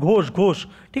নয়, ঘোষ, ঘোষ,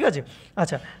 ঠিক আছে।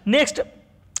 আচ্ছা, নেক্সট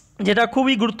যেটা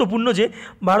খুবই গুরুত্বপূর্ণ যে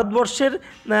ভারতবর্ষের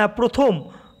প্রথম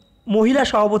মহিলা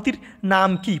সভাপতির নাম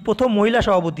কি? প্রথম মহিলা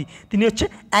সভাপতি তিনি হচ্ছে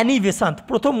অ্যানি বেসান্ত।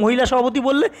 প্রথম মহিলা সভাপতি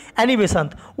বললে অ্যানি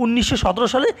বেসান্ত। 1917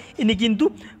 সালে ইনি কিন্তু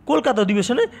কলকাতা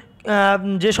অধিবেশনে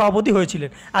যে সভাপতি হয়েছিলেন।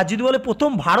 আর যদি বলে প্রথম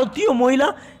ভারতীয় মহিলা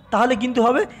তাহলে কিন্তু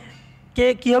হবে কে?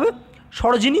 কী হবে?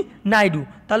 সরোজিনী নাইডু।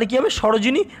 তাহলে কী হবে?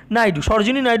 সরোজিনী নাইডু।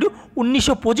 সরোজিনী নাইডু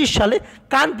 1925 সালে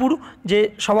কানপুর যে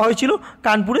সভা হয়েছিল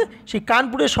কানপুরে, সেই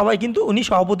কানপুরের সভায় কিন্তু উনি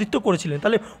সভাপতিত্ব করেছিলেন।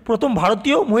 তাহলে প্রথম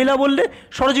ভারতীয় মহিলা বললে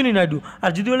সরোজিনী নাইডু,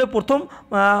 আর যদি বলে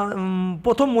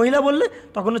প্রথম মহিলা বললে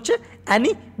তখন হচ্ছে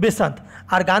অ্যানি বেসান্ত।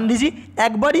 আর গান্ধীজি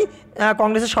একবারই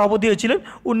কংগ্রেসের সভাপতি হয়েছিলেন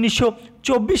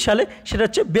 1924 সালে, সেটা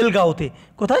হচ্ছে বেলগাঁওতে।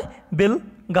 কোথায়?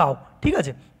 বেলগাঁও, ঠিক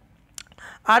আছে।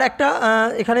 আর একটা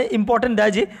এখানে ইম্পর্টেন্ট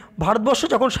দেয় যে ভারতবর্ষ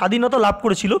যখন স্বাধীনতা লাভ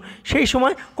করেছিল সেই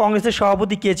সময় কংগ্রেসের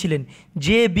সভাপতি কে ছিলেন?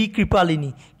 জে.বি.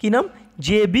 কৃপালিনী। কী নাম?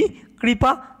 জে.বি.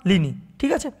 কৃপালিনী,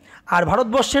 ঠিক আছে। আর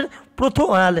ভারতবর্ষের প্রথম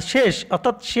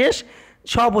অর্থাৎ শেষ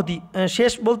সভাপতি,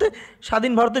 শেষ বলতে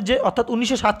স্বাধীন ভারতের যে অর্থাৎ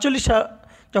 1947 সাল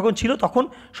যখন ছিল তখন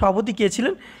সভাপতি কে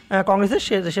ছিলেন কংগ্রেসের?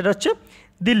 সেটা হচ্ছে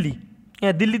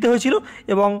দিল্লিতে হয়েছিল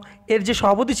এবং এর যে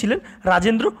সভাপতি ছিলেন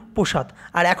রাজেন্দ্র প্রসাদ।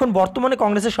 আর এখন বর্তমানে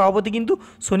কংগ্রেসের সভাপতি কিন্তু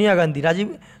সোনিয়া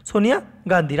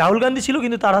গান্ধী। রাহুল গান্ধী ছিল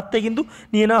কিন্তু তার হাত থেকে কিন্তু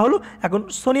নিয়ে নেওয়া হলো। এখন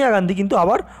সোনিয়া গান্ধী কিন্তু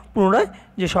আবার পুনরায়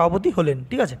যে সভাপতি হলেন,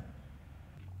 ঠিক আছে।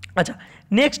 আচ্ছা,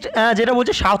 নেক্সট যেটা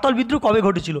বলছে সাঁওতাল বিদ্রোহ কবে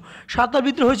ঘটেছিল? সাঁওতাল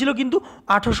বিদ্রোহ হয়েছিল কিন্তু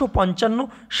 1855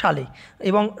 সালে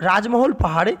এবং রাজমহল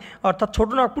পাহাড়ে, অর্থাৎ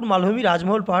ছোটনাগপুর মালভূমি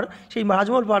রাজমহল পাহাড়, সেই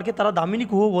রাজমহল পাহাড়কে তারা দামিনী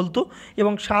কুহ বলতো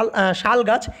এবং শাল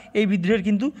গাছ এই বিদ্রোহের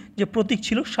কিন্তু যে প্রতীক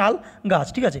ছিল শাল গাছ,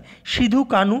 ঠিক আছে। সিধু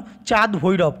কানু চাঁদ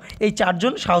ভৈরব এই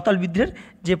চারজন সাঁওতাল বিদ্রোহের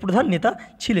যে প্রধান নেতা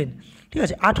ছিলেন, ঠিক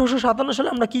আছে। 1857 সালে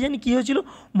আমরা কী জানি কী হয়েছিল?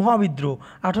 মহাবিদ্রোহ।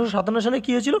 1857 সালে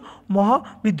কী হয়েছিল?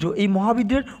 মহাবিদ্রোহ। এই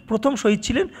মহাবিদ্রোহের প্রথম শহীদ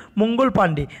ছিলেন মঙ্গল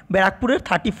পাণ্ডে, ব্যারাকপুরের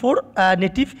 34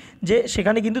 নেটিভ, যে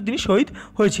সেখানে কিন্তু তিনি শহীদ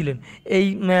হয়েছিলেন। এই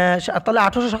তাহলে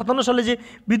 1857 সালে যে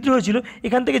বিদ্রোহ হয়েছিল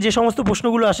এখান থেকে যে সমস্ত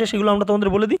প্রশ্নগুলো আসে সেগুলো আমরা তোমাদের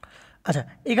বলে দিই। আচ্ছা,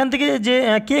 এখান থেকে যে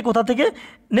কে কোথা থেকে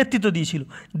নেতৃত্ব দিয়েছিল?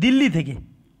 দিল্লি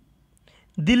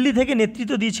থেকে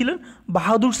নেতৃত্ব দিয়েছিলেন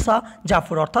বাহাদুর শাহ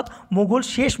জাফর, অর্থাৎ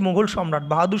শেষ মোগল সম্রাট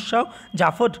বাহাদুর শাহ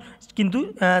জাফর কিন্তু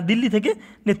দিল্লি থেকে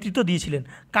নেতৃত্ব দিয়েছিলেন।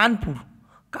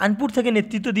 কানপুর থেকে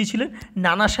নেতৃত্ব দিয়েছিলেন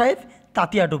নানা সাহেব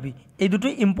তাতিয়া টোপি। এই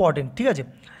দুটোই ইম্পর্টেন্ট, ঠিক আছে।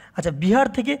 আচ্ছা, বিহার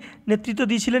থেকে নেতৃত্ব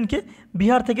দিয়েছিলেন কে?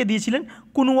 বিহার থেকে দিয়েছিলেন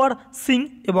কুনওয়ার সিং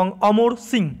এবং অমর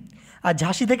সিং। আর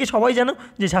ঝাঁসি থেকে সবাই জানো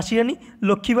যে ঝাঁসি রানী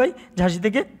লক্ষ্মীবাই ঝাঁসি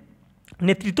থেকে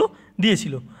নেতৃত্ব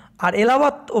দিয়েছিল। আর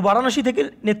এলাহাবাদ ও বারাণসী থেকে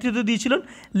নেতৃত্ব দিয়েছিলেন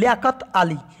লিয়াকত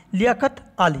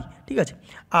আলী, ঠিক আছে।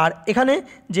 আর এখানে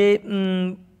যে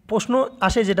প্রশ্ন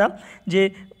আসে যেটা যে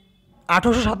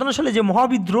 1857 সালে যে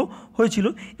মহাবিদ্রোহ হয়েছিল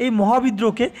এই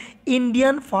মহাবিদ্রোহকে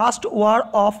Indian first war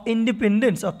of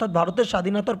independence, অর্থাৎ ভারতের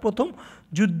স্বাধীনতার প্রথম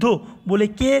যুদ্ধ বলে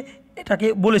কে এটাকে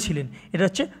বলেছিলেন? এটা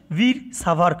হচ্ছে বীর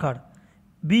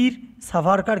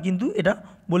সাভারকার কিন্তু এটা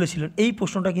বলেছিলেন। এই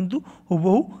প্রশ্নটা কিন্তু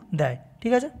হুবহু দেয়,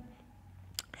 ঠিক আছে।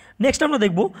 নেক্সট আমরা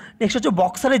দেখব, নেক্সট হচ্ছে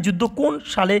বক্সারের যুদ্ধ কোন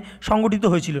সালে সংগঠিত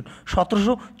হয়েছিল?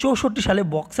 1764 সালে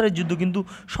বক্সারের যুদ্ধ কিন্তু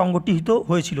সংগঠিত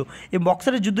হয়েছিল। এই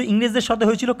বক্সারের যুদ্ধ ইংরেজদের সাথে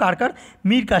হয়েছিল কার?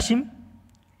 মীর কাসিম,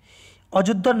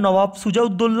 অযোধ্যার নবাব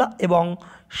সুজাউদ্দৌলা এবং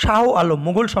শাহ আলম,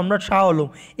 মোগল সম্রাট শাহ আলম।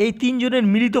 এই তিনজনের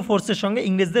মিলিত ফোর্সের সঙ্গে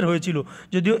ইংরেজদের হয়েছিল।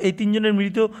 যদিও এই তিনজনের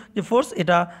মিলিত যে ফোর্স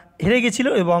এটা হেরে গেছিল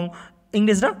এবং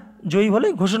ইংরেজরা জয়ী বলে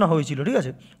ঘোষিত হয়েছিল।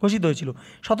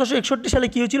 1761 সালে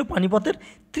কী হয়েছিল? পানিপথের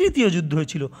তৃতীয় যুদ্ধ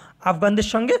হয়েছিল আফগানদের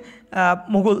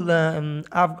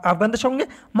সঙ্গে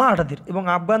মারাঠাদের, এবং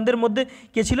আফগানদের মধ্যে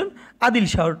কে ছিলেন? আদিল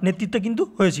শাহর নেতৃত্বে কিন্তু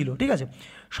হয়েছিল, ঠিক আছে।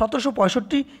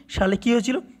 1765 সালে কী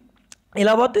হয়েছিল?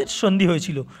 এলাহাবাদের সন্ধি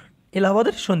হয়েছিল।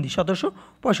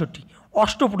 1765।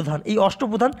 অষ্টপ্রধান, এই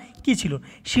অষ্টপ্রধান কী ছিল?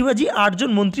 শিবাজি 8 জন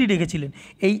মন্ত্রী রেখেছিলেন।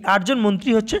 এই 8 জন মন্ত্রী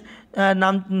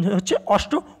নাম হচ্ছে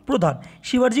অষ্টপ্রধান।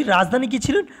 শিবাজির রাজধানী কী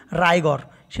ছিলেন? রায়গড়।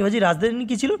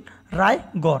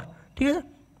 ঠিক আছে।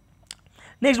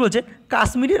 নেক্সট বলছে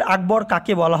কাশ্মীরের আকবর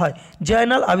কাকে বলা হয়?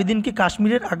 জয়নাল আবেদিনকে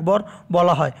কাশ্মীরের আকবর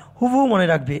বলা হয়। হুবহু মনে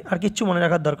রাখবে, আর কিচ্ছু মনে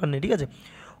রাখার দরকার নেই, ঠিক আছে।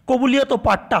 কবুলিয়ত ও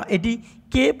পাট্টা এটি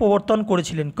কে প্রবর্তন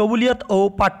করেছিলেন? কবুলিয়ত ও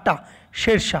পাট্টা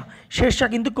শেরশাহ। শেরশাহ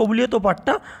কিন্তু কবুলিয়ত ও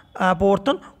পাট্টা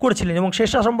প্রবর্তন করেছিলেন। এবং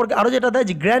শেরশাহ সম্পর্কে আরও যেটা দেয়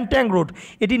যে গ্র্যান্ড ট্যাঙ্ক রোড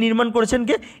এটি নির্মাণ করেছেন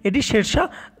কে? এটি শেরশাহ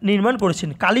নির্মাণ করেছেন।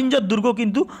 কালিঞ্জর দুর্গ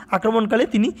কিন্তু আক্রমণকালে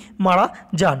তিনি মারা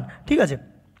যান, ঠিক আছে।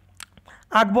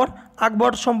 আকবর,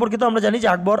 আকবর সম্পর্কে তো আমরা জানি যে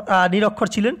আকবর নিরক্ষর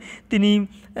ছিলেন, তিনি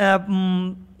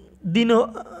দিন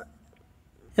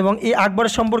এবং এই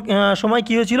আকবরের সময়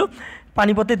কী হয়েছিল?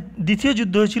 পানিপথের দ্বিতীয়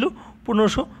যুদ্ধ হয়েছিল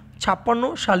 1556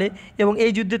 সালে, এবং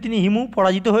এই যুদ্ধে তিনি হিমু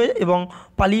পরাজিত হয়ে এবং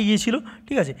পালিয়ে গিয়েছিল,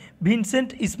 ঠিক আছে। ভিনসেন্ট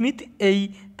স্মিথ এই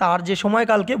তার যে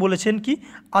সময়কালকে বলেছেন কি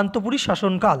আন্তঃপুরী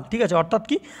শাসনকাল, ঠিক আছে। অর্থাৎ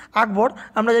কি আকবর,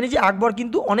 আমরা জানি যে আকবর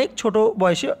কিন্তু অনেক ছোট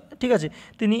বয়সে, ঠিক আছে,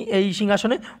 তিনি এই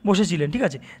সিংহাসনে বসেছিলেন, ঠিক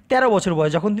আছে। 13 বছর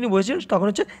বয়স যখন তিনি বসেছিলেন তখন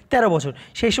হচ্ছে 13 বছর।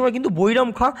 সেই সময় কিন্তু বৈরাম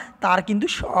খাঁ তার কিন্তু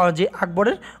যে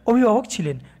আকবরের অভিভাবক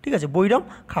ছিলেন, ঠিক আছে, বৈরাম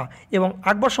খাঁ। এবং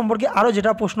আকবর সম্পর্কে আরও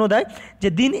যেটা প্রশ্ন দেয় যে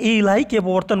দিন ই ইলাহি কে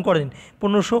প্রবর্তন করেন?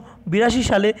 1582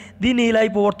 সালে দিন ই ইলাহি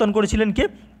প্রবর্তন করেছিলেন কে?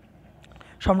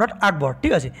 সম্রাট আকবর,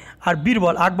 ঠিক আছে। আর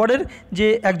বীরবল, আকবরের যে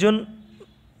একজন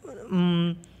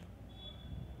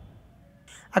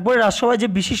আকবরের রাজসভায় যে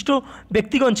বিশিষ্ট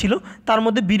ব্যক্তিগণ ছিল তার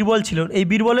মধ্যে বীরবল ছিল। এই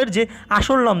বীরবলের যে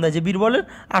আসল নাম দেয়, যে বীরবলের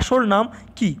আসল নাম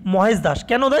কি? মহেশ দাস।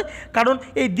 কেন দেয়? কারণ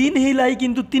এই দিন ইলাহি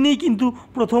কিন্তু তিনিই কিন্তু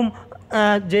প্রথম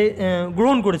যে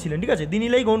গ্রহণ করেছিলেন, ঠিক আছে, দিন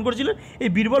ইলাহি গ্রহণ করেছিলেন এই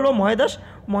বীরবল ও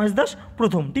মহেশ দাস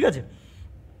প্রথম, ঠিক আছে।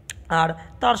 আর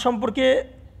তার সম্পর্কে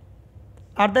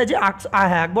আর দেয় যে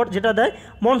হ্যাঁ, আকবর যেটা দেয়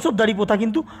মনসবদারি প্রথা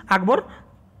কিন্তু আকবর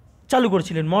চালু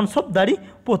করেছিলেন, মনসবদারি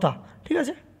প্রথা, ঠিক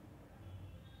আছে।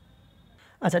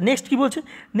 আচ্ছা, নেক্সট কী বলছে?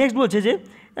 নেক্সট বলছে যে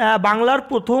বাংলার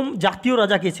প্রথম জাতীয়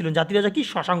রাজা কে ছিলেন? জাতীয় রাজা কি?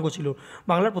 শশাঙ্ক ছিল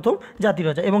বাংলার প্রথম জাতীয়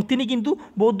রাজা, এবং তিনি কিন্তু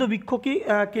বৌদ্ধ বৃক্ষকে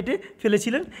কেটে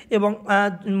ফেলেছিলেন। এবং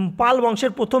পাল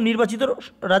বংশের প্রথম নির্বাচিত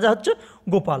রাজা হচ্ছে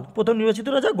গোপাল, প্রথম নির্বাচিত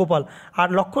রাজা গোপাল। আর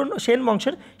লক্ষণ সেন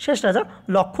বংশের শেষ রাজা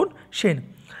লক্ষণ সেন।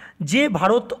 যে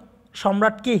ভারত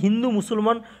সম্রাটকে হিন্দু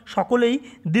মুসলমান সকলেই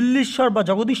দিল্লীশ্বর বা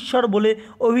জগদীশ্বর বলে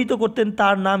অভিহিত করতেন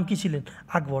তার নাম কি ছিলেন?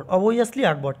 আকবর, অবভিয়াসলি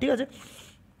আকবর, ঠিক আছে।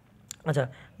 আচ্ছা,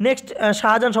 নেক্সট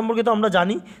শাহজাহান সম্পর্কে তো আমরা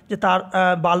জানি যে তার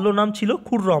বাল্য নাম ছিল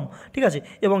খুররম, ঠিক আছে।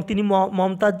 এবং তিনি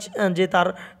মমতাজ যে তার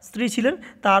স্ত্রী ছিলেন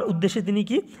তার উদ্দেশ্যে তিনি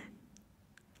কি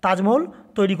তাজমহল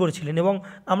তৈরি করেছিলেন। এবং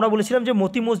আমরা বলেছিলাম যে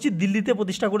মতি মসজিদ দিল্লিতে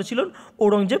প্রতিষ্ঠা করেছিলেন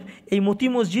ঔরঙ্গজেব, এই মতি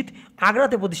মসজিদ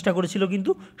আগ্রাতে প্রতিষ্ঠা করেছিল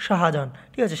কিন্তু শাহজাহান,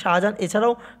 ঠিক আছে। শাহজাহান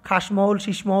এছাড়াও খাসমহল,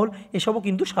 শীষমহল এসবও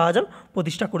কিন্তু শাহজাহান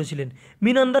প্রতিষ্ঠা করেছিলেন।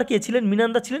 মিনান্দার কে ছিলেন?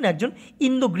 মিনান্দার ছিলেন একজন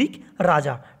ইন্দো গ্রিক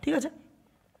রাজা, ঠিক আছে।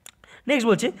 নেক্সট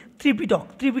বলছে ত্রিপিটক,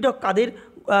 ত্রিপিটক কাদের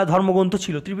ধর্মগ্রন্থ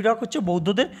ছিল? ত্রিপিটক হচ্ছে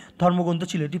বৌদ্ধদের ধর্মগ্রন্থ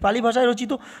ছিল, এটি পালি ভাষায়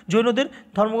রচিত। জৈনদের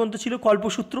ধর্মগ্রন্থ ছিল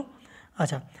কল্পসূত্র।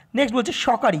 আচ্ছা, নেক্সট বলছে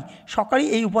সকারি, সকারি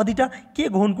এই উপাধিটা কে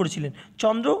গ্রহণ করেছিলেন?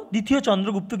 দ্বিতীয়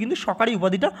চন্দ্রগুপ্ত কিন্তু সকারি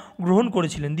উপাধিটা গ্রহণ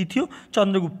করেছিলেন, দ্বিতীয়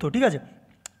চন্দ্রগুপ্ত, ঠিক আছে।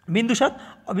 বিন্দুসার,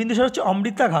 বিন্দুসার হচ্ছে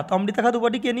অমৃতাঘাত, অমৃতাঘাত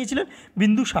উপাধি কে নিয়েছিলেন?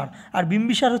 বিন্দুসার। আর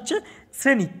বিম্বিসার হচ্ছে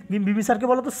শ্রেণিক, বিম্বিসারকে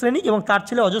বলা হতো শ্রেণিক, এবং তার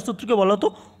ছেলে অজস্রকে বলা হতো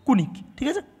কুনিক, ঠিক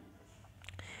আছে।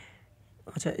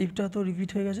 আচ্ছা, এইটা তো রিপিট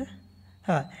হয়ে গেছে।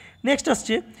 হ্যাঁ, নেক্সট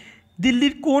আসছে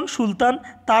দিল্লির কোন সুলতান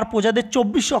তার প্রজাদের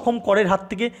 24 রকম করের হাত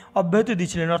থেকে অব্যাহত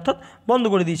দিয়েছিলেন, অর্থাৎ বন্ধ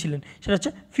করে দিয়েছিলেন? সেটা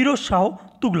হচ্ছে ফিরোজ শাহ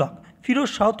তুগলক। ফিরোজ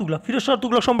শাহ তুগলক, ফিরোজ শাহ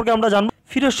তুগলক সম্পর্কে আমরা জানব।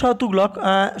 ফিরোজ শাহ তুগলক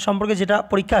সম্পর্কে যেটা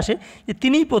পরীক্ষা আসে যে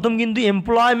তিনিই প্রথম কিন্তু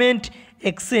এমপ্লয়মেন্ট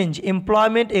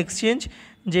এক্সচেঞ্জ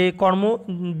যে কর্ম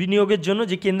বিনিয়োগের জন্য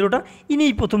যে কেন্দ্রটা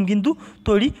ইনিই প্রথম কিন্তু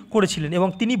তৈরি করেছিলেন। এবং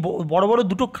তিনি বড় বড়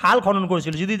দুটো খাল খনন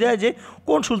করেছিলেন। যদি দেয় যে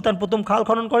কোন সুলতান প্রথম খাল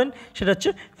খনন করেন, সেটা হচ্ছে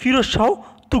ফিরোজ শাহ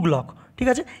তুগলক, ঠিক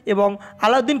আছে। এবং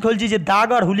আলাউদ্দিন খলজি যে দাগ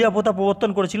আর হুলিয়া প্রথা প্রবর্তন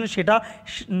করেছিলেন সেটা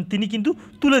তিনি কিন্তু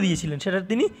তুলে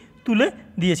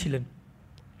দিয়েছিলেন।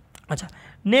 আচ্ছা,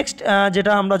 নেক্সট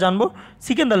যেটা আমরা জানবো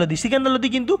সিকান্দার লোদি। সিকান্দার লোদি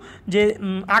কিন্তু যে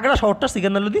আগ্রা শহরটা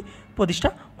সিকান্দার লোদি প্রতিষ্ঠা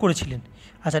করেছিলেন।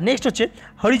 আচ্ছা, নেক্সট হচ্ছে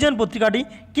হরিজন পত্রিকাটি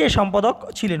কে সম্পাদক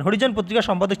ছিলেন? হরিজন পত্রিকার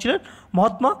সম্পাদক ছিলেন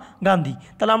মহাত্মা গান্ধী।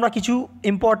 তাহলে আমরা কিছু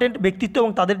ইম্পর্টেন্ট ব্যক্তিত্ব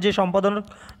এবং তাদের যে সম্পাদনার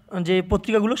যে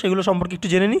পত্রিকাগুলো সেগুলো সম্পর্কে একটু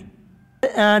জেনে নিই।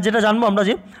 যেটা জানবো আমরা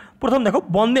যে প্রথম দেখো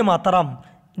বন্দে মাতারাম,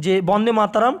 যে বন্দে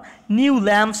Mataram, new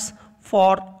lamps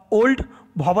for old,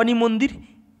 Bhabani মন্দির,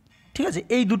 ঠিক আছে।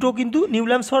 এই দুটো কিন্তু নিউ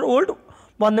ল্যাম্পস ফর ওল্ড,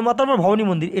 বন্দে মাতরম আর ভবানী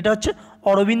মন্দির, এটা হচ্ছে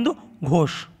অরবিন্দ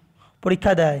ঘোষ,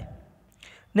 পরীক্ষা দেয়।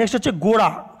 নেক্সট হচ্ছে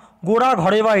গোড়া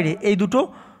ঘরে বাইরে, এই দুটো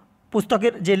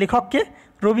পুস্তকের যে লেখককে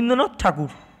রবীন্দ্রনাথ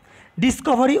ঠাকুর।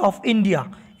 ডিসকভারি অফ ইন্ডিয়া,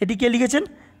 এটি কে লিখেছেন?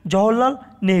 Jawaharlal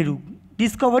Nehru,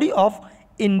 Discovery of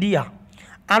India.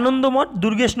 Anandamath,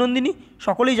 Durgesh Nandini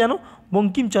সকলেই জানো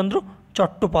বঙ্কিমচন্দ্র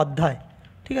চট্টোপাধ্যায়,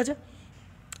 ঠিক আছে।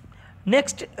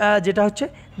 নেক্সট যেটা হচ্ছে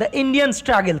দ্য ইন্ডিয়ান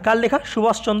স্ট্রাগল, কার লেখা?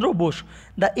 Subhash Chandra Bose.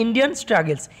 The Indian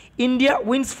struggles, India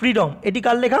wins freedom, এটি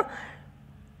কার লেখা?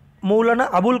 মৌলানা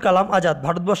আবুল কালাম আজাদ,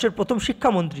 ভারতবর্ষের প্রথম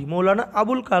শিক্ষামন্ত্রী মৌলানা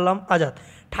আবুল কালাম আজাদ।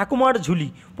 ঠাকুমার ঝুলি,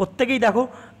 প্রত্যেকেই দেখো,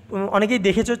 অনেকেই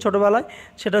দেখেছো ছোটোবেলায়,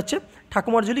 সেটা হচ্ছে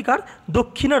ঠাকুমার ঝুলি কার?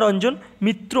 দক্ষিণারঞ্জন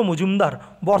মিত্র মজুমদার।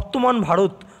 বর্তমান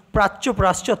ভারত, প্রাচ্য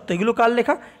পাশ্চাত্য, এগুলো কার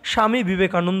লেখা? স্বামী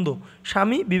বিবেকানন্দ,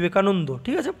 স্বামী বিবেকানন্দ,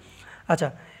 ঠিক আছে। আচ্ছা,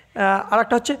 আর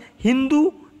একটা হচ্ছে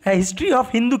হিস্ট্রি অফ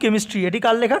হিন্দু কেমিস্ট্রি, এটি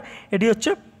কার লেখা? এটি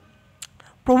হচ্ছে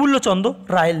প্রফুল্লচন্দ্র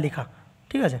রায়ের লেখা,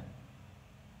 ঠিক আছে।